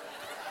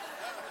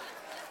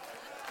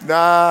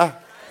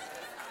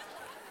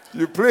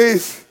 You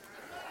please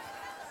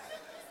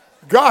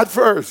God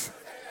first.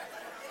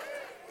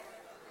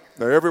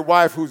 Now, every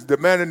wife who's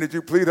demanding that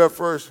you please her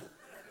first,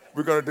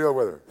 we're going to deal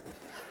with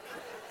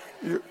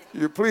her.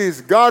 You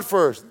please God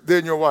first,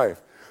 then your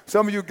wife.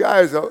 Some of you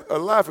guys are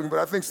laughing, but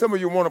I think some of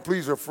you want to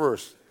please her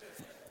first.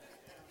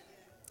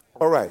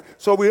 All right.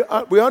 So we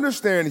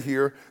understand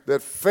here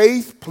that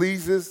faith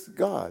pleases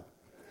God.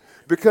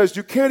 Because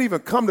you can't even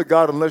come to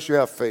God unless you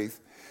have faith.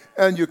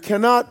 And you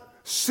cannot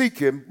seek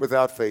him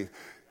without faith.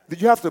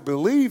 You have to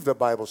believe, the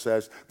Bible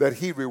says, that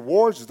he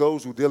rewards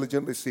those who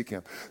diligently seek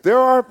him. There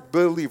are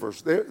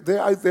believers,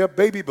 they're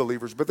baby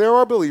believers, but there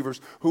are believers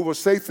who will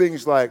say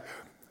things like,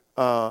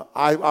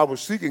 I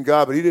was seeking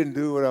God, but he didn't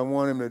do what I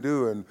want him to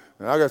do, and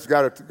I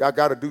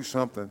got to do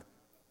something.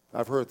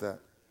 I've heard that.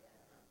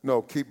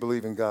 No, keep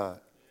believing God.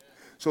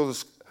 So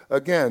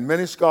again,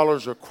 many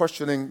scholars are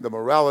questioning the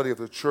morality of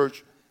the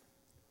church.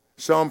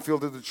 Some feel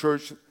that the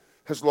church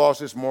has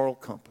lost its moral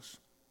compass.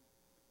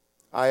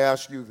 I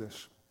ask you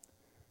this.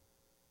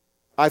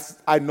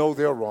 I know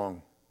they're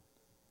wrong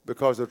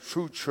because the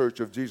true church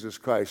of Jesus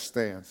Christ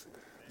stands.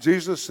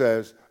 Jesus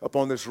says,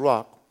 upon this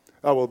rock,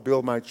 I will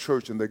build my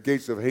church, and the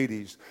gates of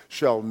Hades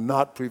shall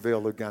not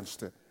prevail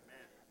against it.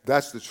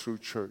 That's the true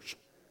church.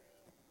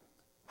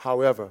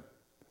 However,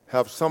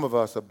 have some of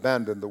us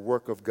abandoned the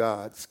work of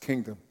God's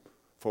kingdom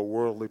for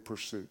worldly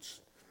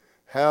pursuits?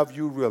 Have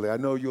you really? I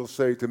know you'll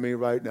say to me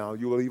right now,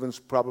 you will even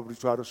probably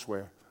try to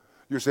swear.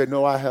 You say,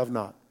 no, I have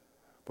not.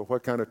 But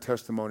what kind of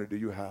testimony do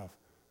you have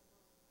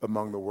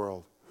among the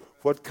world?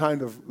 What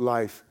kind of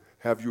life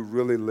have you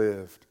really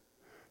lived?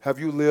 Have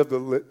you lived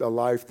a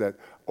life that,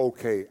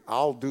 okay,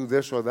 I'll do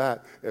this or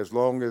that as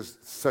long as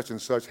such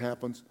and such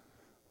happens,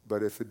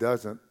 but if it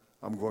doesn't,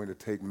 I'm going to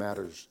take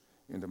matters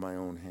into my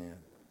own hand.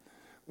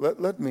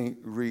 Let me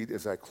read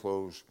as I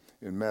close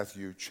in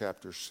Matthew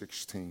chapter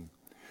 16.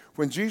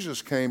 When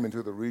Jesus came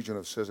into the region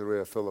of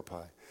Caesarea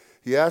Philippi,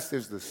 he asked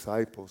his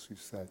disciples,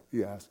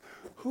 he asked,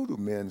 who do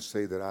men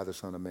say that I, the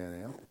Son of Man,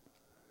 am?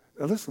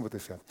 Now listen what they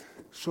said.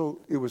 So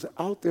it was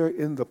out there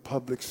in the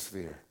public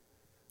sphere.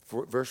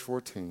 Verse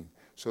 14.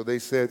 So they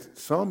said,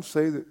 some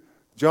say that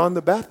John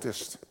the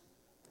Baptist.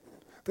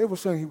 They were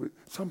saying,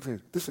 some say,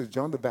 this is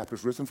John the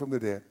Baptist risen from the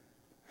dead.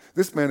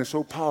 This man is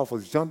so powerful.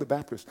 It's John the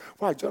Baptist.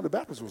 Why? John the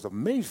Baptist was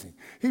amazing.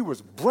 He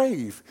was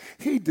brave.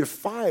 He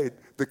defied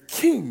the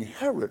king,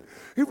 Herod.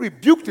 He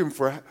rebuked him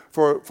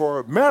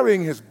for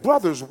marrying his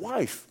brother's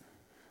wife.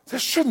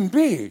 This shouldn't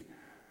be.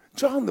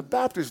 John the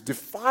Baptist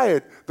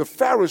defied the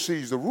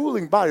Pharisees, the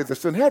ruling body, the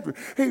Sanhedrin.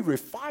 He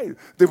defied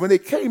them. When they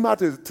came out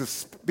to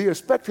be a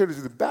spectator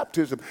to the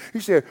baptism, he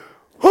said,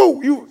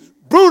 who, you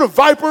brood of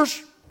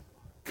vipers?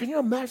 Can you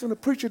imagine a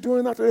preacher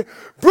doing that today?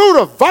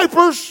 Brood of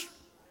vipers!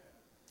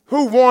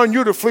 Who warned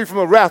you to flee from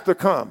the wrath to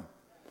come?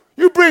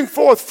 You bring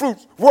forth fruit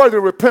worthy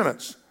of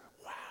repentance.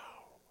 Wow.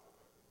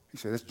 He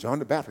said, that's John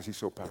the Baptist. He's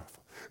so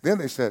powerful. Then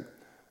they said,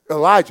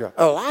 Elijah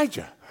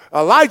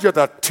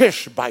the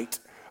Tishbite.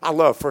 I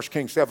love 1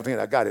 Kings 17.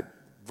 I got it.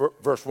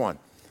 Verse 1.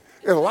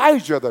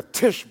 Elijah the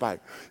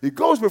Tishbite. He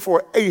goes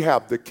before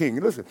Ahab the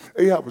king. Listen,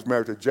 Ahab was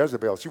married to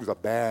Jezebel. She was a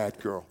bad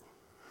girl.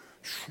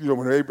 You know,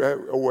 when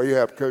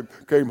Ahab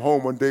came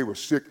home one day, was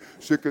sick,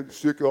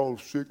 all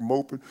sick,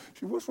 moping.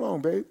 She said, what's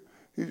wrong, babe?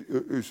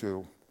 He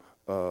said,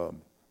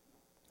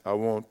 I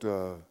want,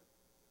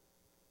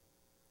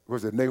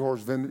 was it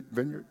Nahor's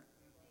vineyard?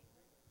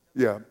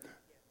 Yeah.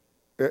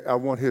 I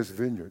want his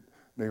vineyard,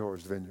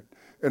 Nahor's vineyard.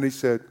 And he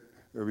said,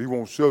 he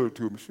won't sell it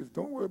to me. She said,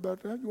 don't worry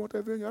about that. You want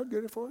that vineyard? I'll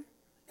get it for you.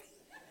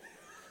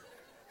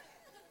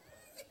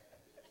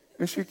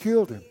 And she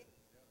killed him.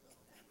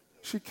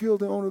 She killed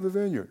the owner of the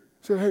vineyard.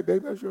 Said, hey,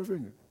 baby, that's your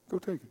vineyard. Go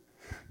take it.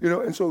 You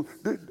know, and so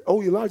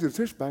Elijah the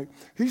Tishbite,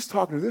 he's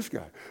talking to this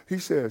guy. He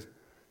says,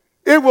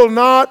 it will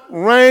not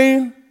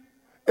rain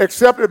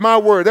except at my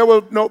word. There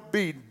will not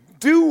be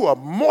dew or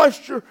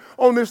moisture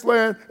on this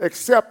land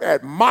except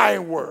at my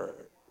word.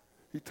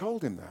 He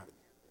told him that.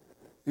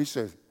 He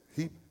says,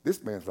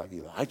 this man's like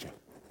Elijah.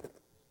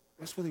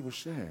 That's what he was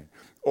saying.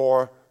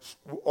 Or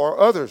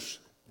others,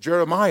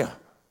 Jeremiah,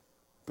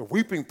 the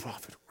weeping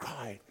prophet,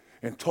 cried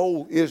and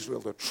told Israel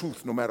the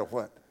truth no matter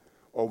what.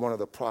 Or one of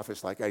the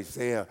prophets like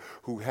Isaiah,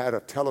 who had a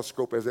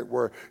telescope, as it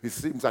were. It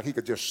seems like he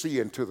could just see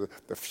into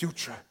the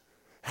future.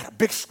 Had a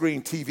big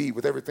screen TV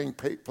with everything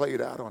played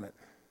out on it.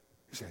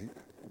 He said,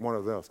 one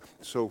of those.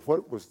 So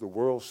what was the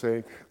world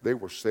saying? They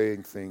were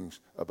saying things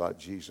about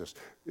Jesus.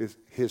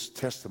 His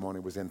testimony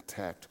was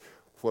intact.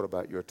 What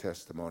about your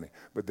testimony?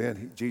 But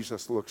then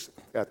Jesus looks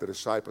at the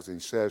disciples and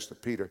he says to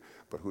Peter,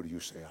 but who do you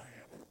say I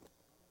am?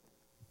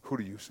 Who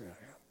do you say I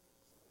am?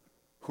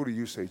 Who do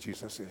you say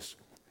Jesus is?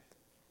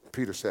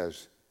 Peter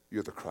says,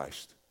 you're the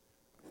Christ.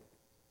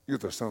 You're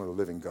the Son of the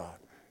living God.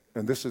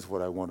 And this is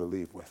what I want to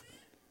leave with.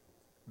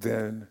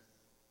 Then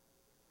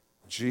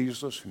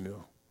Jesus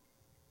knew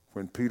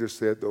when Peter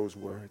said those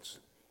words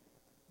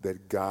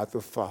that God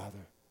the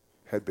Father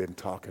had been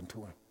talking to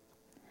him.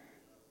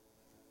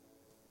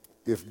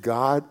 If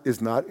God is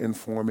not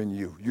informing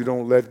you, you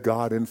don't let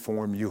God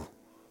inform you.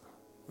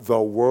 The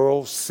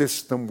world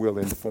system will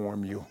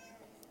inform you.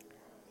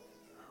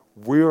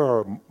 We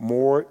are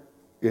more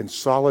in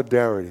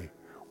solidarity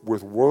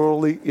with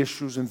worldly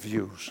issues and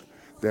views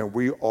than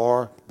we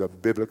are the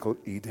biblical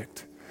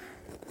edict.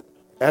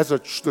 As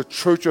the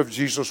Church of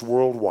Jesus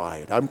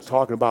worldwide, I'm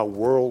talking about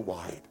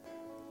worldwide,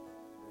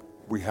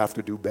 we have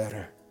to do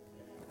better.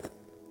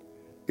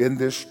 In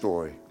this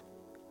story,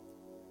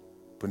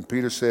 when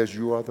Peter says,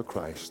 you are the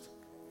Christ,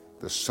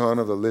 the Son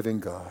of the living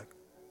God,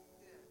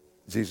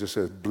 Jesus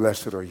says,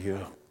 blessed are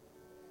you.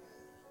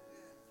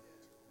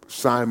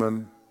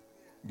 Simon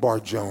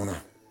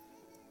Bar-Jonah,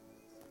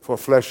 for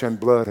flesh and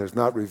blood has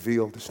not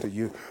revealed this to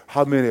you.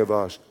 How many of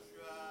us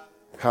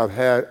have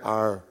had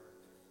our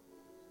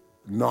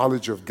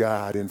knowledge of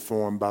God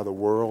informed by the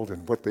world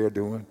and what they're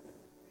doing?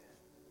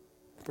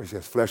 He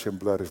says, flesh and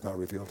blood has not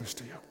revealed this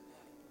to you.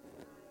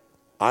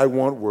 I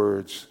want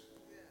words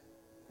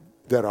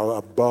that are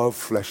above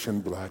flesh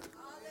and blood.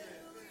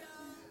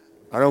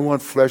 I don't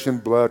want flesh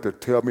and blood to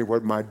tell me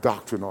what my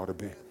doctrine ought to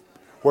be,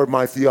 what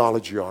my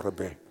theology ought to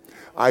be.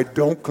 I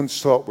don't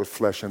consult with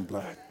flesh and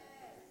blood.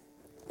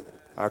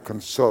 I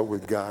consult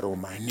with God on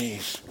my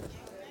knees.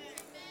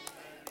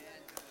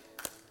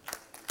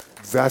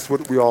 That's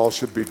what we all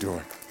should be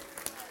doing.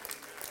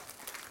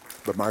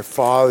 But my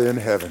Father in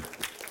heaven,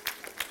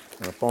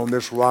 and upon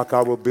this rock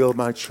I will build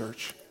my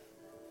church,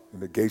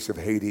 and the gates of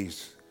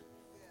Hades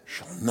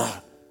shall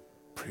not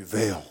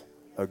prevail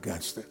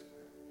against it.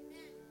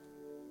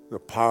 The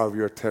power of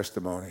your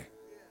testimony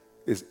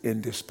is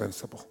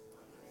indispensable.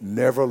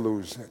 Never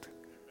lose it.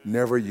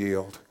 Never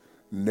yield.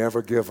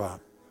 Never give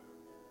up.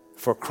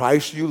 For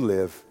Christ you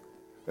live,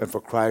 and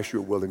for Christ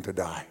you're willing to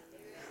die.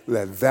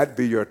 Let that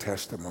be your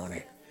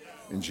testimony.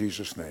 In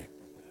Jesus' name.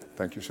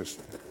 Thank you,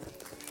 sister.